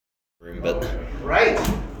but... Right.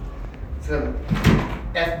 Some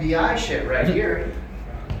FBI shit right here.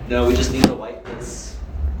 No, we just need the light that's,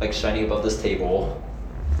 like, shining above this table.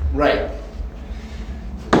 Right.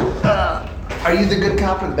 Are you the good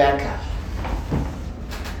cop or the bad cop?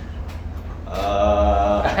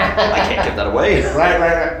 I can't give that away.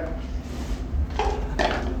 Right.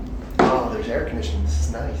 Oh, there's air conditioning. This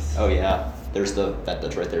is nice. Oh, yeah. There's the vent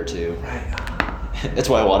that's right there, too. Right. It's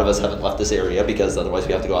why a lot of us haven't left this area, because otherwise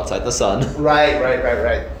we have to go outside in the sun. Right.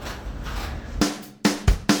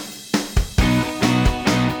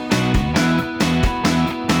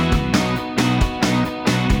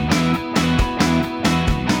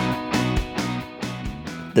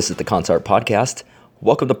 This is the Consart Podcast.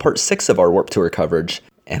 Welcome to part 6 of our Warped Tour coverage,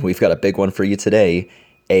 and we've got a big one for you today.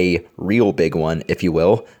 A real big one, if you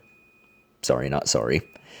will. Sorry, not sorry.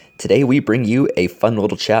 Today we bring you a fun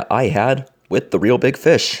little chat I had with the Real Big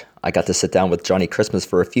Fish. I got to sit down with Johnny Christmas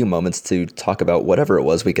for a few moments to talk about whatever it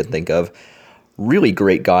was we could think of. Really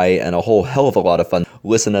great guy and a whole hell of a lot of fun.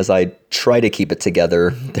 Listen as I try to keep it together.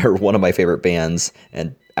 They're one of my favorite bands,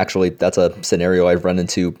 and actually that's a scenario I've run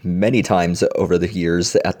into many times over the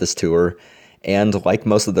years at this tour. And like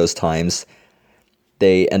most of those times,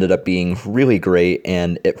 they ended up being really great,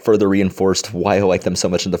 and it further reinforced why I like them so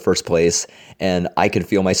much in the first place. And I can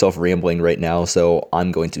feel myself rambling right now, so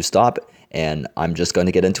I'm going to stop, and I'm just going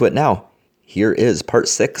to get into it now. Here is part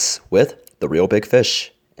 6 with the Real Big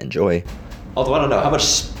Fish. Enjoy. Although I don't know how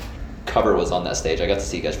much cover was on that stage. I got to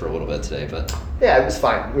see you guys for a little bit today, but... Yeah, it was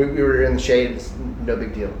fine. We were in the shade. It's no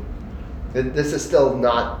big deal. This is still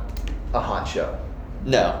not a hot show.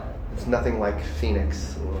 No. It's nothing like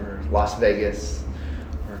Phoenix or Las Vegas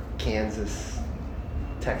or Kansas,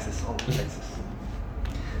 Texas. Oh, Texas.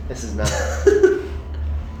 This is not...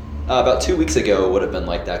 About 2 weeks ago it would have been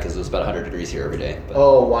like that because it was about 100 degrees here every day. But...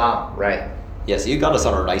 Oh, wow. Right. Yeah, so you got us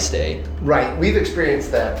on our nice day. Right. We've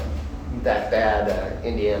experienced that bad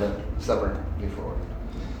Indiana summer before.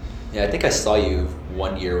 Yeah, I think I saw you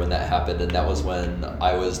one year when that happened, and that was when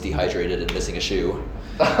I was dehydrated and missing a shoe.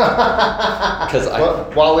 Because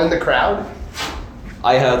while in the crowd?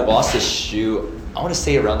 I had lost a shoe, I want to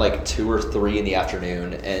say around like 2 or 3 in the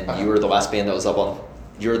afternoon, and you were the last band that was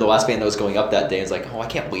going up that day. And it's like, oh, I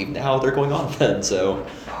can't leave now. They're going on then, so.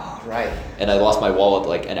 Oh, right. And I lost my wallet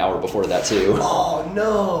like an hour before that too. Oh,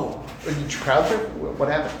 no. Did you crowd surf? What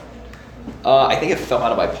happened? I think it fell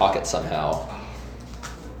out of my pocket somehow.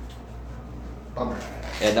 Bummer.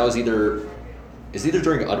 And that was either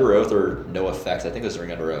during Under Oath or No Effects. I think it was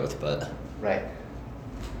during Under Oath, but... Right.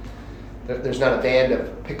 There's not a band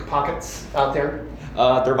of pickpockets out there?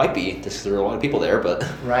 There might be, just there are a lot of people there, but...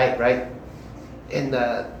 Right. In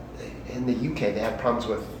the UK, they have problems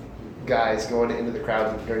with guys going into the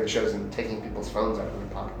crowd during the shows and taking people's phones out of their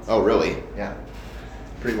pockets. Oh, really? Yeah.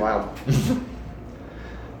 Pretty wild.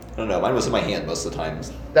 I don't know. Mine was in my hand most of the time.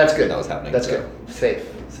 That's good. That was happening. That's good. Safe.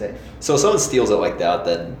 So if someone steals it like that,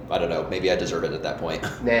 then I don't know. Maybe I deserve it at that point.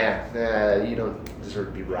 Nah, you don't deserve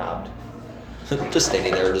to be robbed. Just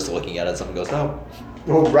standing there, just looking at it, someone goes, "Oh."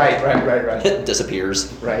 Oh, right. It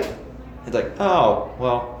disappears. Right. It's like, oh,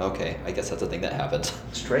 well, okay. I guess that's a thing that happened.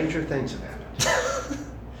 Stranger things have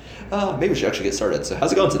happened. Maybe we should actually get started. So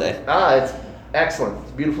how's it going today? It's excellent.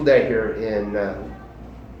 It's a beautiful day here in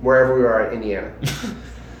wherever we are in Indiana.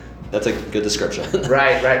 That's a good description.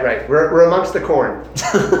 Right. We're amongst the corn.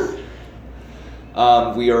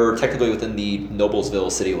 We are technically within the Noblesville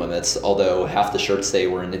city limits, although half the shirts say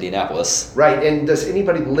we're in Indianapolis. Right, and does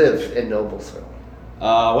anybody live in Noblesville?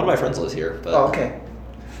 One of my friends lives here. But... Oh, okay.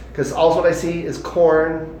 Because all what I see is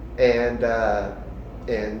corn and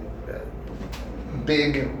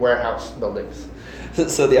big warehouse buildings.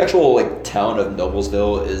 So the actual town of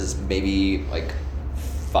Noblesville is maybe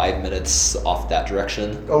 5 minutes off that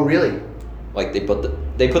direction. Oh, really? They put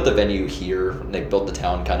the venue here, and they built the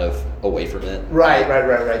town kind of away from it.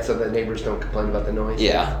 Right. So the neighbors don't complain about the noise.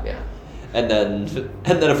 Yeah. And then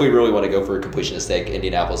if we really want to go for a completionist sake,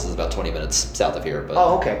 Indianapolis is about 20 minutes south of here. But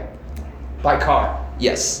oh, okay. By car.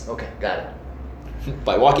 Yes. Okay, got it.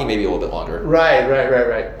 By walking, maybe a little bit longer. Right.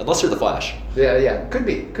 Unless you're the Flash. Yeah. Could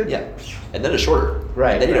be. Yeah. And then it's shorter.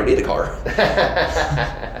 Right. And then you don't need a car.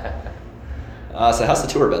 So how's the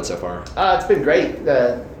tour been so far? It's been great.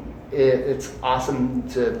 It's awesome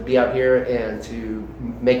to be out here and to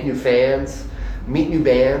make new fans, meet new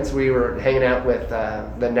bands. We were hanging out with the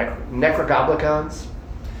Necrogoblicons.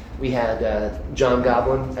 We had John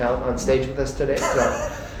Goblin out on stage with us today. So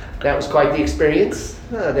that was quite the experience.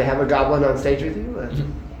 To have a goblin on stage with you,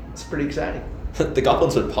 it's pretty exciting. The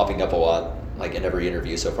Goblin's been popping up a lot, in every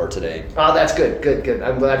interview so far today. Oh, that's good.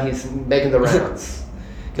 I'm glad he's making the rounds.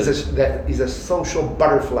 He's a social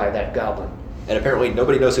butterfly, that goblin. And apparently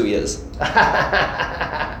nobody knows who he is.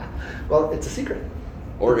 Well, it's a secret.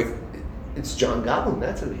 Or It's John Goblin,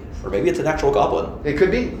 that's who he is. or maybe it's an actual goblin. It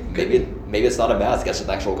could be. Maybe it's not a mask, it's an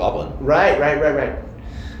actual goblin. Right.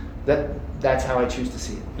 That's how I choose to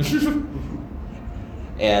see it.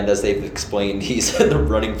 And as they've explained, he's in the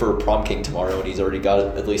running for prom king tomorrow, and he's already got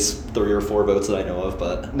at least 3 or 4 votes that I know of.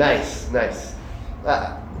 But Nice.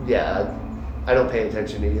 Yeah, I don't pay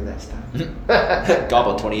attention to any of that stuff.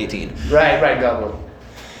 Goblin 2018. Right, Goblin.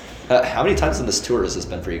 How many times in this tour has this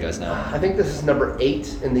been for you guys now? I think this is number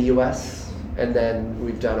 8 in the U.S. And then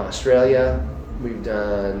we've done Australia, we've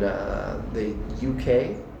done the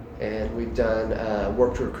UK, and we've done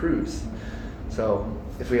Warped Tour Cruise. So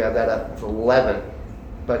if we add that up, it's 11.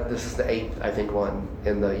 But this is the 8th, I think, one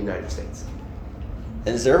in the United States.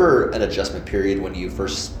 And is there an adjustment period when you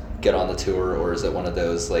first get on the tour, or is it one of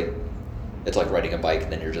those like it's like riding a bike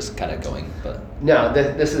and then you're just kind of going? But no,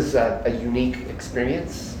 this is a unique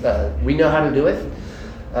experience. We know how to do it,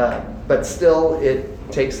 but still it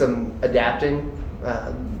takes some adapting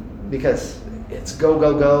because it's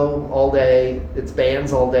go all day. It's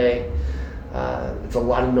bands all day. It's a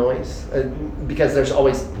lot of noise because there's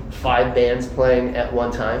always 5 bands playing at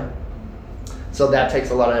one time. So that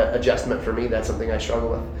takes a lot of adjustment for me. That's something I struggle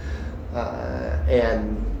with.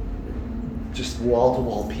 And just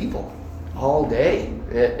wall-to-wall people all day.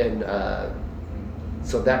 And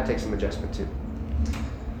so that takes some adjustment too.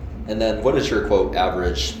 And then what does your, quote,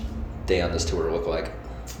 average day on this tour look like?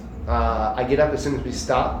 I get up as soon as we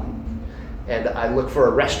stop and I look for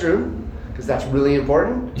a restroom because that's really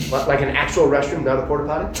important, like an actual restroom, not a porta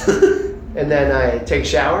potty. And then I take a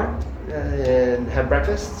shower and have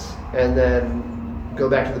breakfast and then go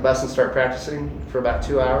back to the bus and start practicing for about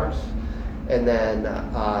 2 hours. And then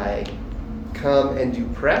I come and do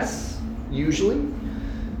press, usually.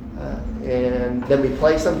 And then we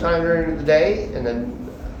play sometime during the day, and then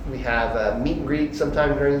we have a meet and greet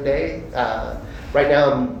sometime during the day. Right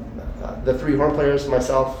now, the 3 horn players,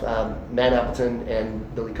 myself, Matt Appleton,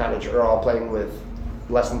 and Billy Cottage are all playing with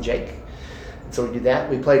Les and Jake. So we do that.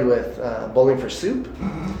 We played with Bowling for Soup.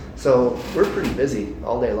 So we're pretty busy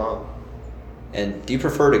all day long. And do you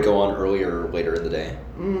prefer to go on earlier or later in the day?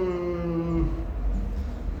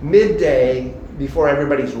 Midday, before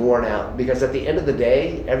everybody's worn out, because at the end of the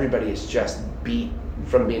day, everybody is just beat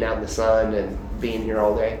from being out in the sun and being here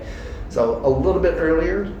all day. So a little bit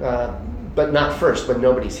earlier, but not first when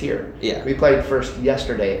nobody's here. Yeah. We played first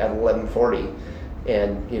yesterday at 11:40,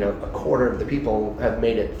 and a quarter of the people have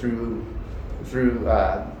made it through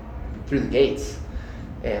the gates,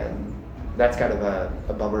 and that's kind of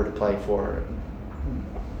a bummer to play for.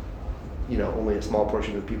 Only a small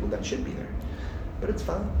portion of the people that should be there, but it's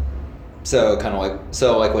fun. So kind of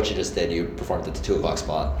like what you just did. You performed at the 2 o'clock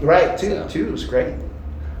spot. Right, two was great.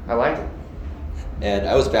 I liked it. And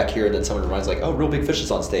I was back here, and then someone reminds like, "Oh, Real Big Fish is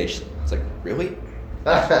on stage." It's like, really?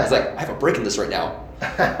 I was like, I have a break in this right now.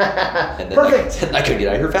 And then Perfect. I couldn't get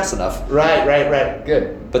out of here fast enough. Right.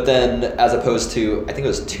 Good. But then, as opposed to, I think it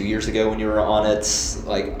was 2 years ago when you were on it,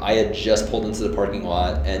 like I had just pulled into the parking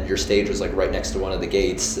lot, and your stage was like right next to one of the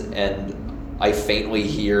gates, and I faintly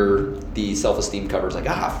hear the Self-Esteem covers, like,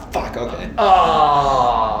 fuck, okay.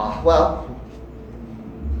 Well,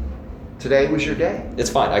 today was your day. It's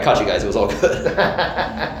fine. I caught you guys. It was all good.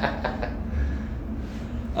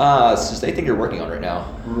 So is there anything you're working on right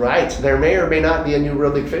now? Right. There may or may not be a new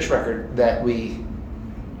Real Big Fish record that we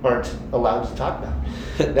aren't allowed to talk about.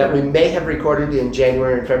 That we may have recorded in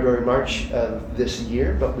January and February, March of this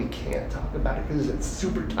year, but we can't talk about it because it's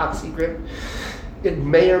super top secret. It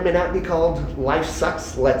may or may not be called Life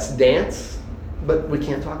Sucks, Let's Dance, but we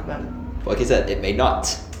can't talk about it. Like I said, it may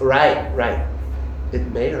not. Right. It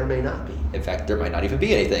may or may not be. In fact, there might not even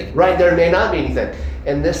be anything. Right, there may not be anything.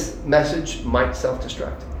 And this message might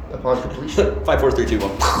self-destruct upon completion. 5, 4, 3, 2,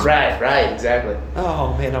 1. Right, exactly.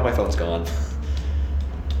 Oh man, now my phone's gone.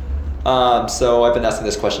 So I've been asking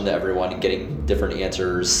this question to everyone and getting different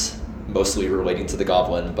answers, mostly relating to the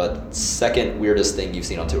Goblin, but second weirdest thing you've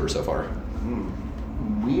seen on tour so far?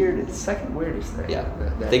 Second weirdest thing. Yeah.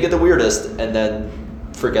 Think of the weirdest and then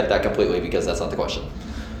forget that completely because that's not the question.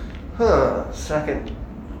 Second.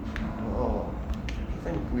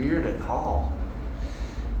 Nothing weird at all.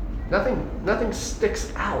 Nothing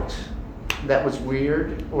sticks out that was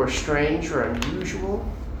weird or strange or unusual.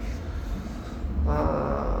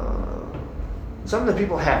 Some of the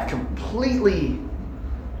people have completely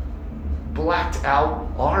blacked out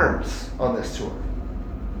arms on this tour,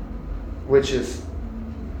 which is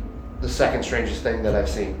the second strangest thing that I've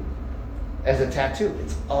seen. As a tattoo,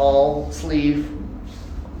 it's all sleeve,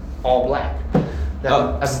 all black.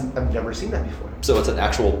 Now, I've never seen that before. So it's an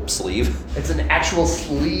actual sleeve? It's an actual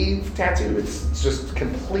sleeve tattoo. It's just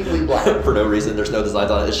completely black. For no reason, there's no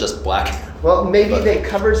designs on it, it's just black. Well, maybe they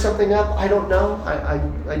covered something up. I don't know.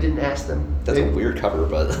 I didn't ask them. That's a weird cover,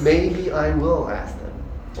 but... Maybe I will ask them.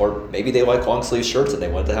 Or maybe they like long sleeve shirts and they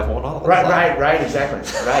wanted to have one on. Right, exactly.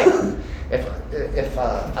 Right. If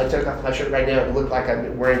I took off my shirt right now, it would look like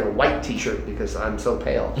I'm wearing a white t-shirt because I'm so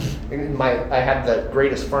pale. I have the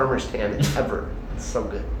greatest farmer's tan ever. It's so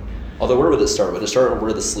good. Although, where would it start? Would it start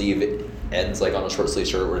where the sleeve ends, like on a short sleeve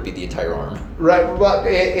shirt, or would it be the entire arm? Right, well,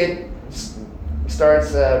 it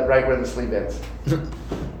starts right where the sleeve ends.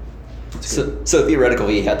 So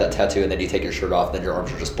theoretically, you had that tattoo, and then you take your shirt off, and then your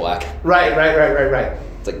arms are just black. Right.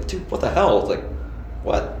 It's like, dude, what the hell? It's like,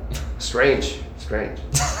 what? Strange.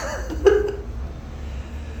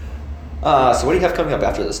 So what do you have coming up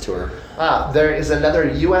after this tour? There is another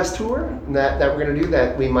U.S. tour that we're going to do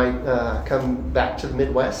that we might come back to the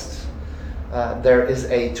Midwest. There is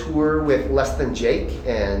a tour with Less Than Jake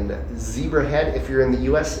and Zebrahead if you're in the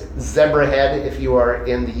U.S., Zebrahead if you are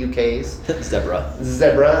in the U.K.'s.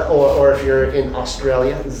 Zebra, or if you're in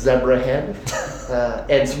Australia, Zebrahead.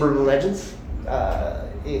 And Suburban Legends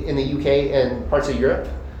in the U.K. and parts of Europe.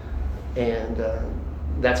 And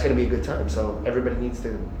that's going to be a good time. So everybody needs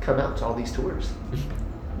to come out to all these tours.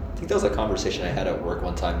 I think that was a conversation I had at work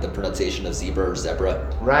one time, the pronunciation of zebra or zebra.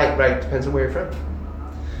 Right. Depends on where you're from.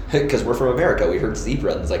 Because we're from America, we heard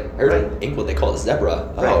zebra, and it's like, I heard in England they call it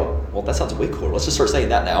zebra. Right. Oh, well, that sounds way cooler. Let's just start saying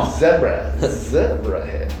that now. Zebrahead.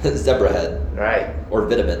 Zebrahead. Right. Or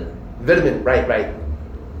vitamin. Vitamin, right.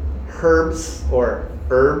 Herbs or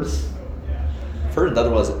herbs. I've heard another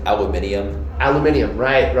one was aluminium. Aluminium,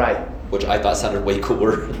 right. Which I thought sounded way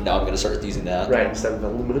cooler. Now I'm going to start using that. Right, instead of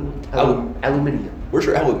aluminum. Aluminium. Where's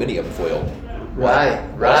your aluminium foil? Right.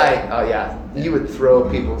 Oh, yeah. You would throw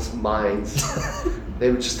people's minds.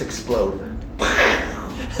 They would just explode.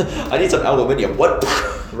 I need some aluminium. What?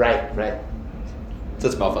 Right. So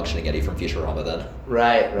it's malfunctioning Eddie from Futurama then.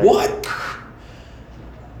 Right. What?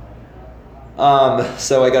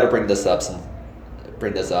 So I got to bring this up.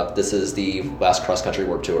 This is the last cross-country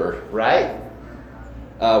Warped Tour. Right.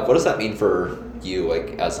 What does that mean for you,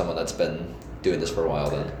 like as someone that's been doing this for a while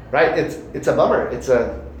then? Right. It's a bummer. It's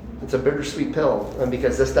a bittersweet pill,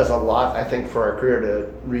 because this does a lot, I think, for our career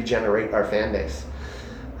to regenerate our fan base,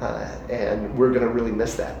 and we're going to really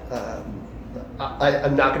miss that.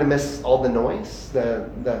 I'm not going to miss all the noise,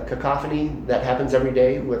 the cacophony that happens every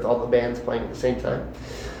day with all the bands playing at the same time,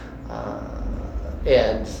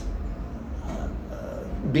 and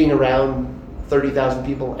being around 30,000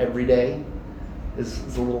 people every day is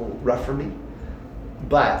a little rough for me,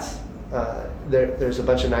 but there's a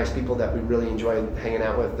bunch of nice people that we really enjoy hanging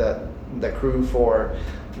out with. The crew for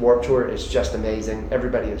Warped Tour is just amazing.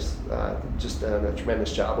 Everybody has just done a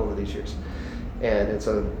tremendous job over these years, and it's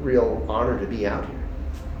a real honor to be out here.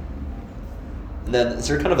 And then is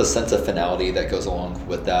there kind of a sense of finality that goes along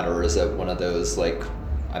with that, or is it one of those, like,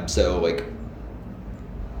 I'm so like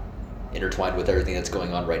intertwined with everything that's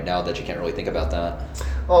going on right now that you can't really think about that?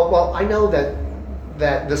 Oh, well, I know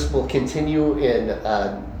that this will continue in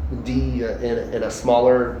in a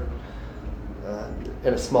smaller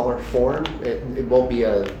form. It won't be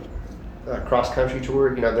a cross country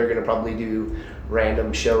tour. You know, they're going to probably do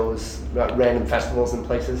random shows, random festivals and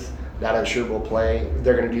places that I'm sure will play.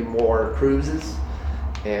 They're going to do more cruises,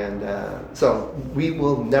 and so we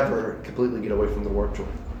will never completely get away from the Warped Tour.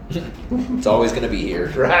 It's always going to be here.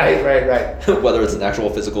 Right. Whether it's an actual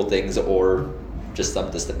physical things or just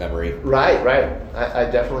some distant memory. Right. I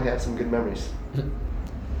definitely have some good memories.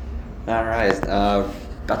 All right.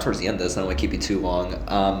 About towards the end of this, I don't want to keep you too long.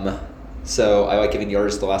 So I like giving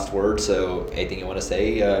yours the last word, so anything you want to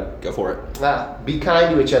say, go for it. Be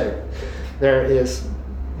kind to each other. There is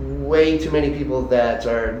way too many people that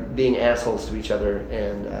are being assholes to each other,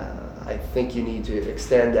 and I think you need to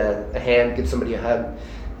extend a hand, give somebody a hug,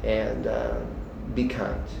 and be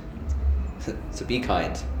kind. So be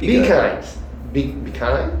kind. Be kind. Be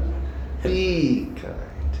kind? Be kind.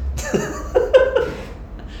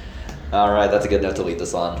 All right, that's a good note to lead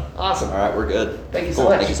this on. Awesome. All right, we're good. Thank you so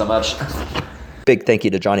much. Thank you so much. Big thank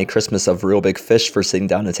you to Johnny Christmas of Real Big Fish for sitting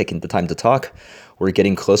down and taking the time to talk. We're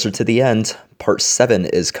getting closer to the end. Part 7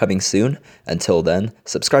 is coming soon. Until then,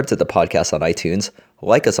 subscribe to the podcast on iTunes,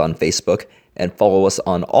 like us on Facebook, and follow us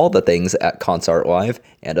on all the things at Consart Live.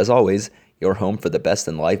 And as always, your home for the best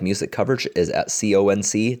in live music coverage is at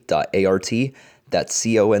conc.art. That's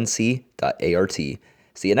conc.art.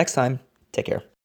 See you next time. Take care.